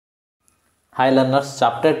Hi learners,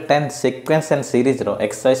 chapter 10 sequence and series ro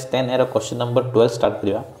exercise 10 ero question number 12 start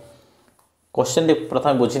kariya. Question ଟି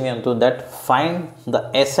प्रथम बुझी नियंतु that find the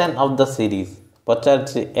sn of the series.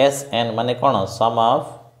 पचारछि sn माने कोन sum of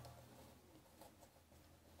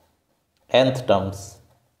nth terms.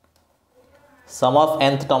 Sum of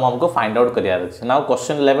nth term हमको find out करियार अछि. Now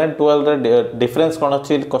question 11 12 रे difference कोन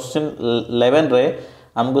अछि question 11 रे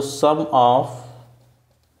हमको sum of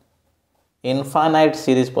infinite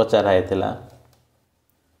series पचार है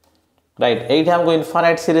राइट एठी हमको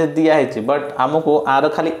इनफाइनाइट सीरीज दिया है बट हमको आर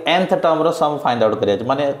खाली nth टर्म रो सम फाइंड आउट करिया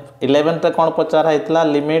माने 11 रे कोन पचार है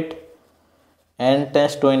limit n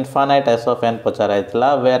tends to infinite s of n पचार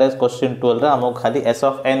है वेयर एज क्वेश्चन 12 रे हमको खाली s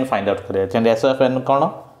of n find out करिया छै s of n cone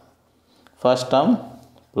first term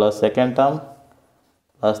plus second term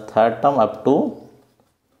plus third term up to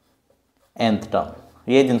nth term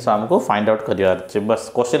ये जिनस हमको find out करियार छै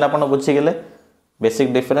बस क्वेश्चन आपन बुझी गेले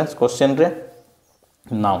बेसिक डिफरेंस क्वेश्चन रे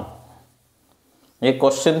नाउ ये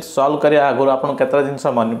क्वेश्चन सॉल्व करिया आगु आपन केतरा जिनस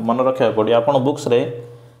मन रखिया पड़ी आपन बुक्स रे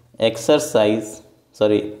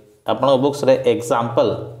आपन बुक्स रे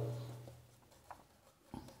एग्जांपल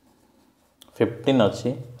 15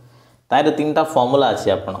 अछि तारे तीनटा फार्मूला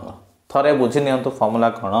अछि आपन थरे बुझी नियंतु फार्मूला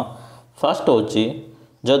कोन फर्स्ट होची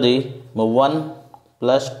जदी 1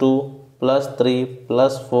 + 2 + 3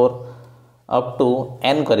 + 4 अप टू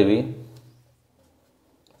n करी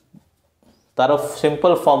तार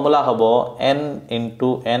सिंपल फार्मूला हबो n *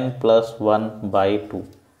 n + 1/2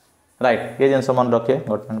 राइट ये जिनस मन रखे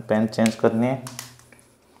गोटे पेन चेंज करनी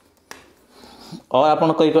और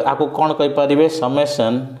आपन कोई आको कोन कहि परिबे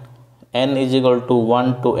summation n =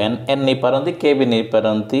 1 to n n नहीं पारंती के भी नहीं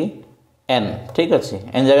पारंती n ठीक अछि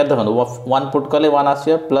n जगह देखो 1 पुट कले 1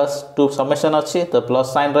 आसियो +2 समेशन अछि तो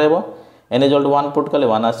प्लस साइन रहबो n = 1 पुट कले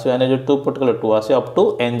 1 आसियो n = 2 पुट कले 2 आसियो अप टू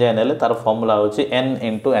n जाय नेले तार फार्मूला होची n *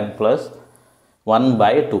 n +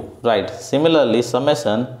 1/2 right similarly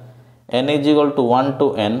summation n = 1 to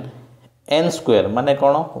n n square माने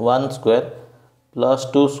कोन 1 square +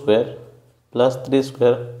 2 square + 3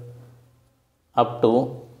 square up two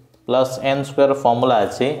plus n square formula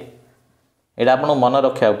अछि एडा आपन मन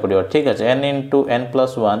रखिया पड़ियो ठीक अछि n * n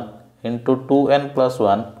 + 1 * 2n +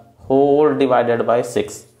 1 whole divided by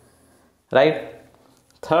 6 right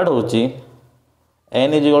third होची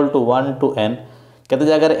n = 1 to n केते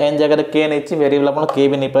जगह n जगह k नेछि वेरिएबल अपन k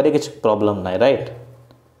भी नहीं पारे किछ प्रॉब्लम नाही राइट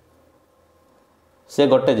से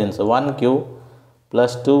गोटे जिंस 1q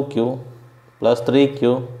 + 2q +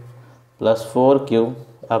 3q + 4q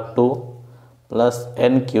up to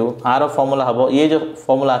 +nq आरो फार्मूला हबो ये जो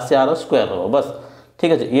फार्मूला से आरो स्क्वायर हबो बस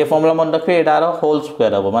ठीक अछि ये फार्मूला मन रखिए एटा आरो होल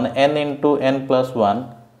स्क्वायर हबो माने n * n + 1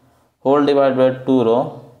 whole divided by 2 row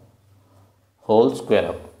whole square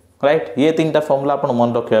up right ये तीनटा फार्मूला अपन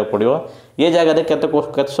मन रखिया पड़ियो ये जगह रे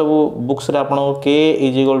केते सब बुक्स रे अपन k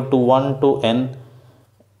 = 1 to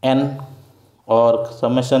n और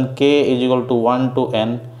summation k = 1 to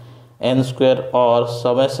n square और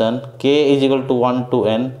summation k = 1 to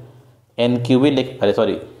n Q भी लिख पारे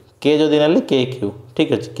सॉरी k जो दिनले kq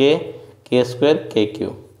ठीक अछि k स्क्वायर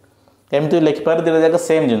kq एमती लिख पारे दिले जगह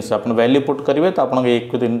सेम जिंस अपन वैल्यू पुट करिवे तो अपन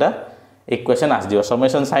एक तीनटा इक्वेशन आस दियो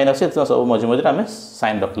समेशन साइन अछि तो सब मझे मझे हमें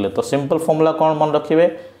साइन रखले तो सिंपल फार्मूला कोन मन रखिबे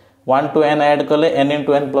 1 to n ऐड करले n * n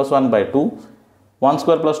 + 1/2 1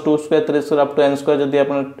 square + 2 square 3 square up to n square जदी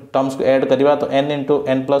अपन टर्म्स को ऐड करबा तो n * n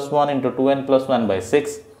 + 1 * 2n +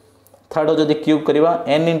 1/6 थर्ड जदी क्यूब करबा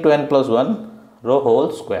n * n + 1 रो होल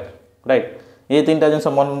स्क्वायर राइट ये तीनटा जिंस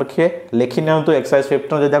मन रखिए लिखि नियंतु एक्सरसाइज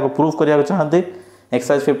 15 जदी आपको प्रूफ करिया चाहते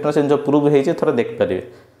एक्सरसाइज 15 से जो प्रूफ हेछि थोड़ा देख परिबे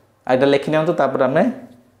आइटा लिखि नियंतु तापर हमें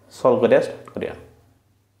सॉल्व करिया स्टार्ट करिया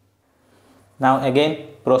now again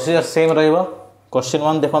procedure same रहइबो question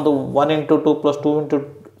 1 देखंतु 1 * 2 + 2 *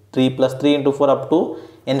 3 + 3 * 4 अप टू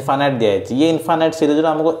इनफाइनाइट दिया है ये इनफाइनाइट सीरीज रो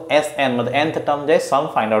हमको sn मतलब nth टर्म जाय सम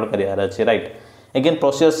फाइंड आउट करिया अछि राइट अगेन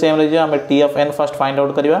प्रोसीजर सेम रह हम t of n first find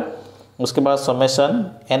out करिवा उसके बाद summation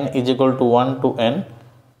n = 1 to n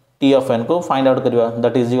t of n को find out करिवा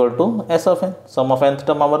that is equal to s of n some of nth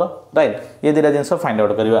term हमरो right ये दिरा जिंस find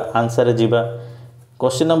out करिवा answer जीवा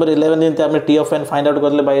question number 11 दिन हमने t of n find out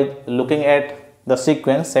करले by looking at the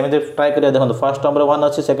sequence same try करिया देखो first term रे 1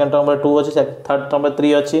 अछि सेकंड टर्म रे 2 अछि थर्ड टर्म रे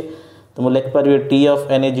 3 अछि तो हम लिख परबे t of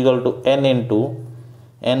n = n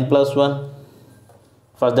 * n + 1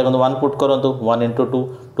 first देखो 1 पुट करंतु 1 * 2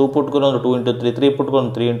 2 पुट करंतु 2 * 3 3 पुट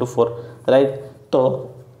करंतु 3 * 4 राइट तो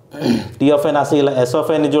t of n आसी गेला s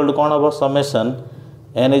of n = कोन हबो summation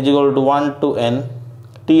n = 1 to n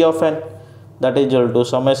t of n that is equal to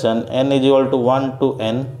summation n = 1 to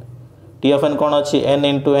n t of n कोन अछि n *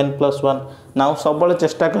 n + 1 now सब बळे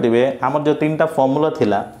चेष्टा करिवे हमर जो तीनटा फार्मूला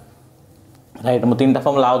थिला राइट मु तीन टा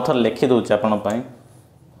फॉर्मूला आउ थर लिखि दूची आपण पई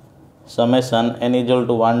summation n equal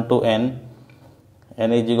to 1 to n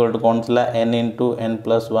n is equal to कौन थिला n into n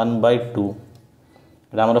plus 1 bye 2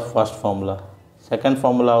 एटा हमर फर्स्ट फॉर्मूला सेकंड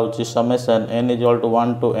फॉर्मूला होची summation n equal to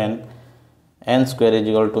 1 to n n square is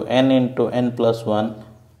equal to n into n plus 1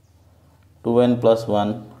 2n plus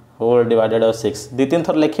 1 whole divided by 6 दी तीन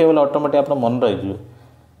थर लिखे बोले automatic आपन मन रहि जु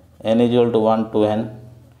n is equal to 1 to n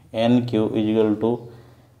n q is equal to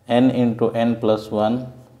n into n plus 1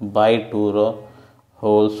 bye 2 row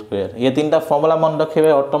whole square ये तीन टा फॉर्मूला मन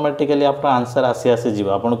रखिबे ऑटोमेटिकली आपन आंसर आसी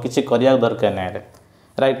जीवा आपन किछि करिया दरकार नै रे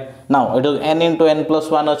right now it n into n plus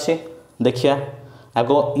 1 अछि देखिया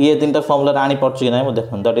आगो ये तीन टा फॉर्मूला राणी पड़छि नै मु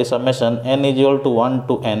देखन that is summation n is equal to 1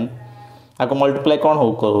 to n आगो मल्टीप्लाई कोन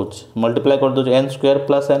हो करूछ मल्टीप्लाई कर दो n स्क्वायर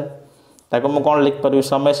प्लस n ताको मु कोन लिख परबी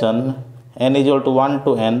summation n is equal to 1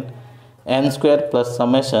 to n square plus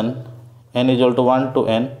summation n is equal to 1 to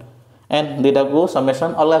n दीटा को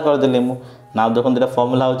summation अलग कर देली मु नाउ देखो दीटा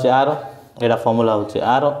फॉर्मूला होचे आर एटा फॉर्मूला होचे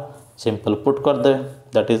आर सिंपल पुट कर दे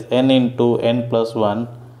that is n into n plus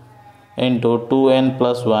 1 into 2n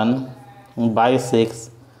plus 1 bye 6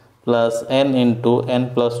 plus n into n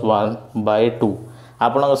plus 1 bye 2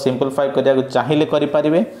 आपण को सिंपलीफाई करिया को चाहिए करि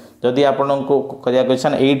परिबे जदि आपण को करिया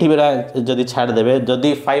क्वेश्चन 80 बेरा जदि छाड़ देबे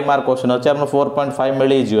जदि 5 मार्क क्वेश्चन अछि आपण 4.5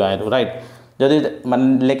 मिली जियो आरो राइट जदि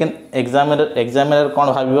लेकिन एग्जामिनर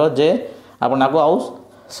कौन भावियो जे आपण आको आउ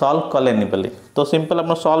सॉल्व कलेनी बोली तो सिंपल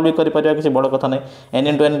आपण सॉल्व भी करि परिया किसी बड़ कथा नै n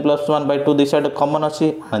into n plus 1 bye 2 this side common अछि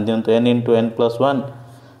हां दियंतो n into n plus 1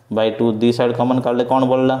 bye 2 this side common काढले कोन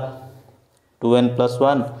बोलला 2n प्लस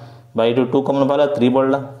 1 बाय 2 2 कॉमन बाला 3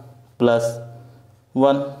 बोलला प्लस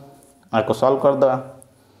 1 आको सॉल्व कर दवा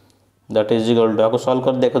दैट इज इक्वल टू आको सॉल्व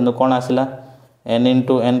कर देखन कोन आसिला n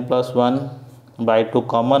into n plus 1 bye 2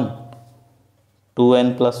 common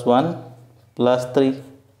 2n plus 1 plus 3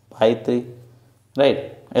 bye 3 right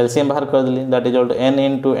LCM बाहर कर दिली that is equal to n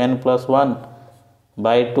into n plus 1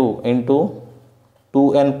 bye 2 into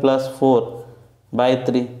 2n plus 4 bye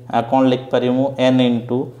 3 आ कौन लिख पारि मु n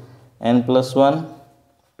into n plus 1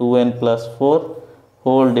 2n plus 4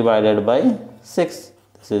 whole divided by 6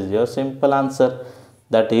 this is your simple answer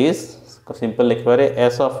that is simple लिख पारे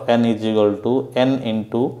s of n is equal to n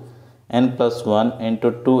into n plus 1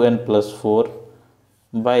 into 2n plus 4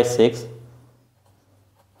 by 6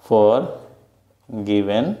 for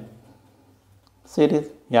given series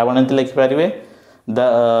या बनते लिख पारिबे the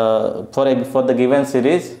for the given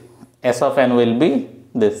series s of n will be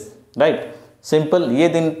this right simple ये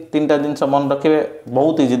दिन तीनटा दिन मन रखिबे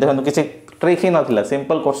बहुत इजी देखन किसी ट्रिक ही नथिला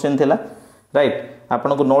सिंपल क्वेश्चन थिला राइट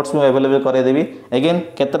आपन को नोट्स में अवेलेबल करे देबी अगेन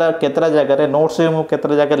केतरा जगह रे नोट्स में मु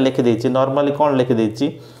केतरा जगह लिख देछि नॉर्मली कोन लिख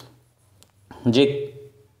देछि जे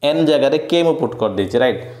n जगह रे k मु पुट कर देछि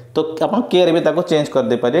राइट तो अपन k रे भी ताको चेंज कर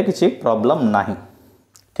दे पारे किसी प्रॉब्लम नाही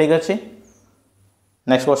ठीक अछि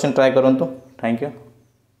नेक्स्ट क्वेश्चन ट्राई करंतु थैंक यू।